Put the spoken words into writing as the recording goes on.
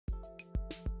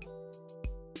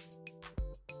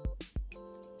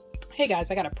Hey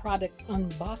guys, I got a product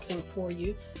unboxing for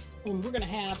you. We're gonna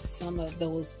have some of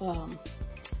those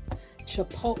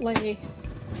Chipotle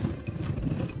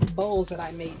bowls that I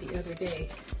made the other day,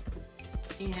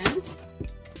 and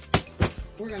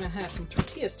we're gonna have some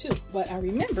tortillas too. But I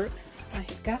remembered I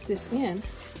got this in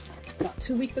about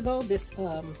 2 weeks ago, this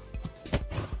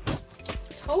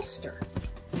toaster,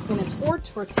 and it's for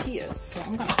tortillas. So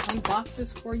I'm gonna unbox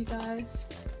this for you guys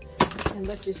and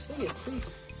let you see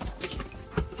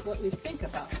what we think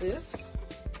about this.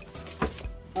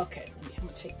 Okay, I'm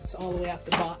gonna take this all the way out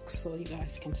the box so you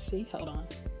guys can see. Hold on.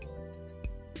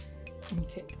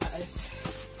 Okay, guys,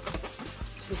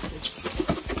 let's take this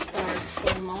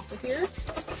styrofoam off of here.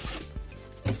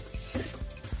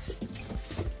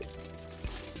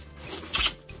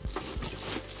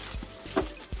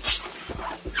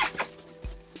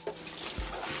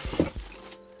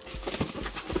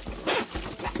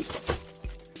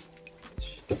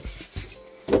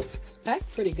 It's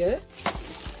packed pretty good.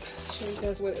 Show you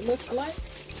guys what it looks like.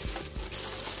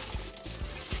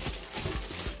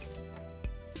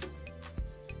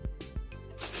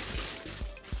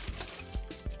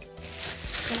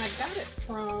 And I got it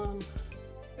from,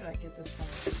 where did I get this from?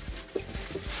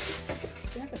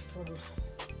 I got it from,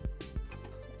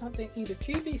 I think either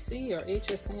QVC or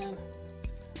HSN.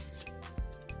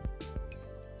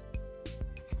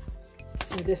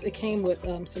 And it came with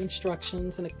some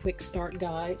instructions and a quick start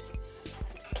guide.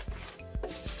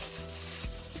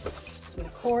 So the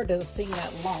cord doesn't seem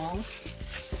that long.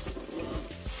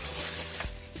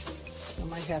 I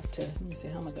might have to, let me see,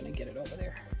 how am I going to get it over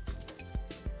there?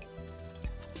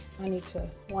 I need to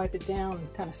wipe it down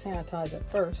and kind of sanitize it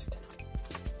first.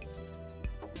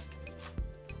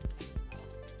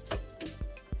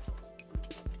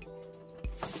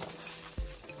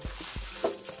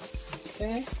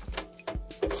 Okay.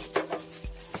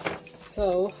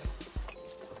 So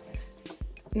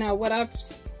now what I've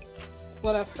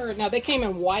heard, now they came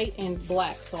in white and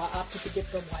black, so I opted to get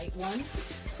the white one.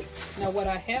 Now what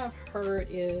I have heard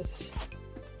is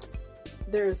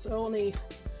there's only,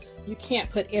 you can't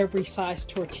put every size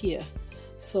tortilla.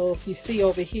 So if you see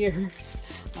over here,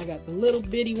 I got the little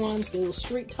bitty ones, the little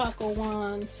street taco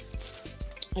ones.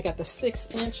 I got the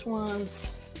 6-inch ones,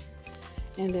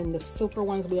 and then the super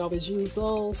ones, we always use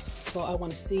those. So I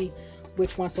want to see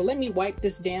which one. So let me wipe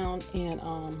this down, and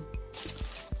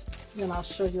then I'll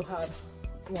show you how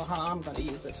I'm going to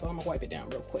use it. So I'm going to wipe it down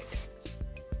real quick.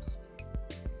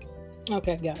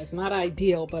 Okay guys, not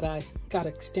ideal, but I got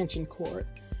an extension cord.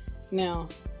 Now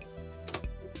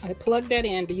I plugged that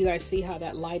in. Do you guys see how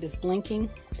that light is blinking?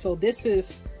 So this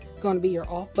is going to be your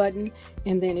off button,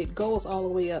 and then it goes all the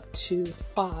way up to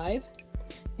 5.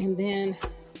 And then,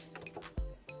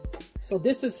 so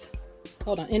this is,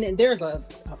 hold on, and then there's a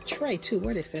tray too.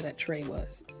 Where they say that tray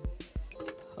was?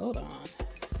 Hold on.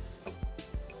 I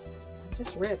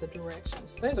just read the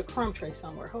directions. There's a crumb tray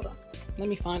somewhere. Hold on. Let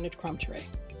me find the crumb tray.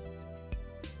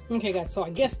 Okay guys, so I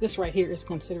guess this right here is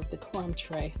considered the crumb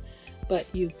tray, but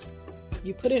you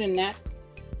put it in that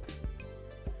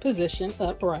position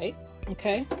upright,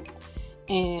 okay?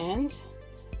 And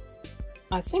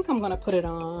I think I'm gonna put it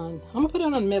on,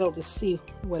 the middle to see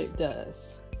what it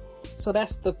does. So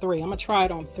that's the 3. I'm gonna try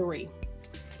it on 3.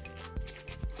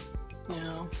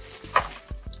 Now, I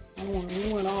don't want to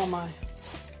ruin all my,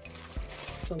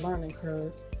 it's a learning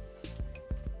curve.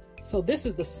 So this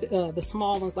is the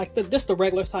small ones, like this the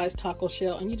regular size taco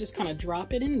shell, and you just kind of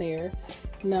drop it in there.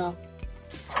 Now,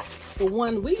 the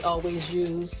one we always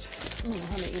use, I don't know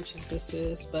how many inches this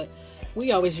is, but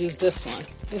we always use this one,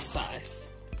 this size,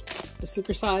 the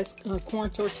super size corn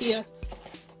tortilla.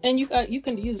 And you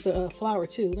can use the flour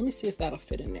too. Let me see if that'll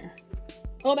fit in there.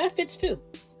 Oh, that fits too.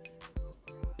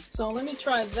 So let me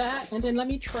try that, and then let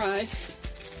me try,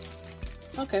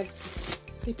 okay,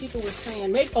 see, people were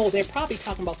saying, maybe, oh, they're probably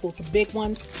talking about those big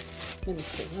ones. Let me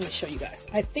see, let me show you guys.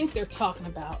 I think they're talking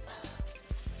about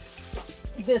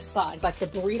this size, like the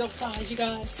burrito size, you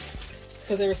guys,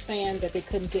 because they were saying that they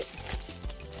couldn't get,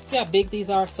 see how big these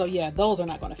are? So yeah, those are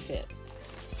not going to fit.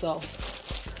 So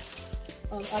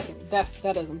that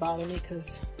doesn't bother me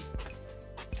because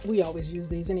we always use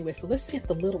these anyway. So let's get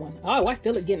the little one. Oh, I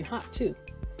feel it getting hot too.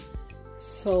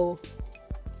 So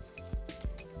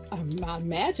I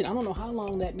imagine, I don't know how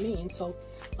long that means, so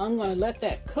I'm going to let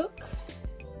that cook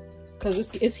because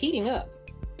it's heating up.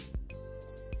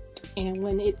 And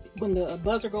when the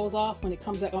buzzer goes off, when it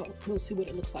comes out, oh, we'll see what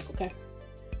it looks like, okay?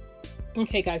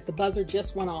 Okay guys, the buzzer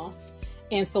just went off.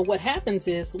 And so what happens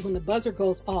is when the buzzer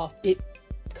goes off, it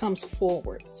comes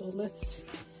forward. So let's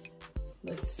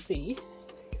see.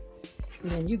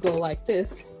 And then you go like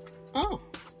this. Oh,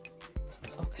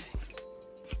 okay.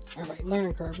 All right,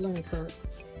 learning curve, learning curve.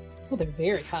 Oh, they're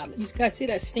very hot. You guys see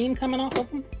that steam coming off of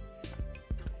them?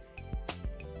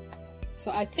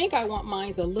 So I think I want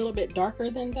mine a little bit darker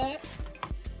than that.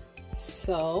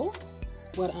 So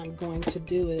what I'm going to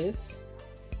do is,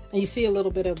 and you see a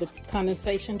little bit of the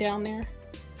condensation down there?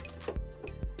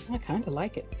 I kind of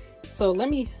like it. So let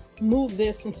me move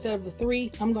this, instead of the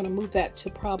 3, I'm going to move that to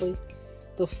probably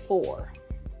the 4.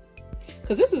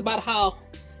 Because this is about how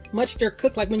much they're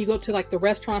cooked. Like when you go to like the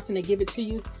restaurants and they give it to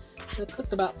you, they're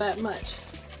cooked about that much.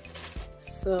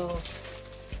 So,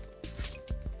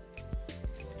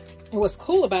 and what's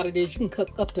cool about it is you can cook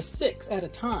up to 6 at a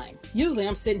time. Usually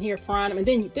I'm sitting here frying them, and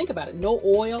then you think about it, no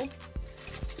oil.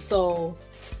 So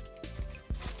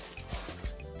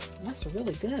that's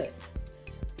really good.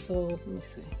 So let me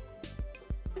see.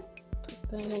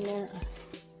 Put that in there.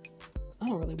 I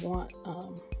don't really want,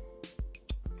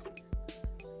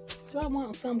 do I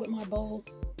want some with my bowl?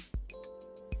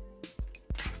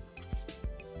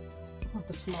 I want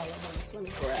the smaller ones. Let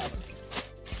me grab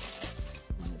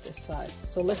one of this size.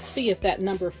 So let's see if that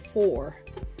number 4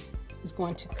 is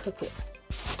going to cook it.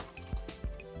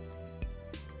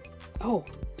 Oh,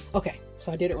 okay.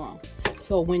 So I did it wrong.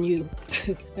 So when you,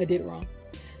 I did it wrong.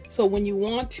 So when you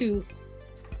want to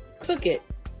cook it,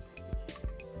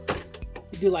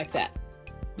 you do like that,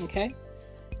 okay?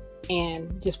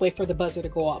 And just wait for the buzzer to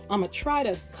go off. I'm gonna try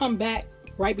to come back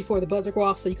right before the buzzer go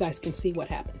off so you guys can see what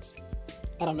happens.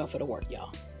 I don't know if it'll work,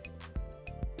 y'all.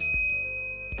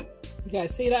 You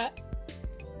guys see that?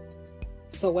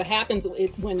 So what happens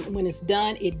when it's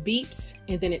done, it beeps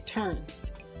and then it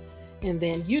turns. And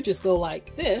then you just go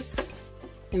like this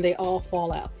and they all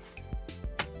fall out.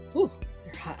 Ooh,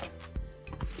 they're hot.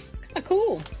 It's kind of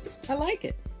cool. I like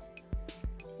it.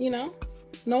 You know,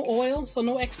 no oil, so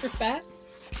no extra fat.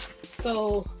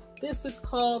 So this is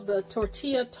called the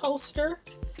Tortilla Toaster.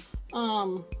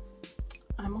 I'm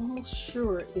almost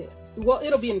sure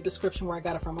it'll be in the description where I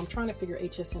got it from. I'm trying to figure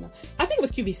HSN out. I think it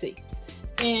was QVC.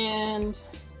 And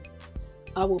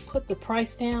I will put the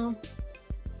price down.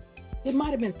 It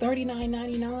might have been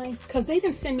 $39.99 because they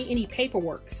didn't send me any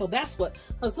paperwork. So that's what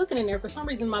I was looking in there. For some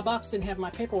reason, my box didn't have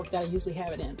my paperwork that I usually have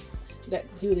it in,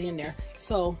 that's usually in there.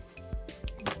 So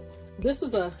this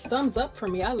is a thumbs up for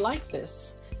me. I like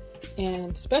this.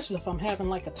 And especially if I'm having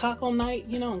like a taco night,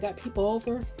 you know, and got people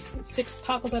over, 6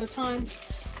 tacos at a time,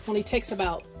 only takes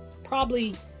about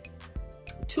probably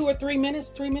 2 or 3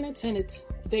 minutes, and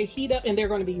they heat up, and they're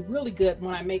going to be really good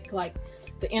when I make like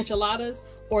the enchiladas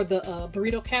or the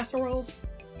burrito casseroles.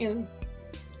 And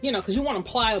you know, because you want them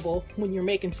pliable when you're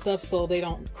making stuff so they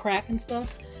don't crack and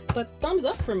stuff. But thumbs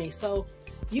up for me. So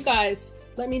you guys,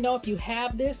 let me know if you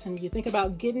have this and you think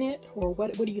about getting it, or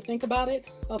what do you think about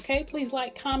it? Okay, please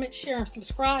like, comment, share, and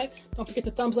subscribe. Don't forget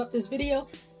to thumbs up this video.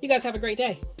 You guys have a great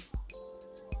day.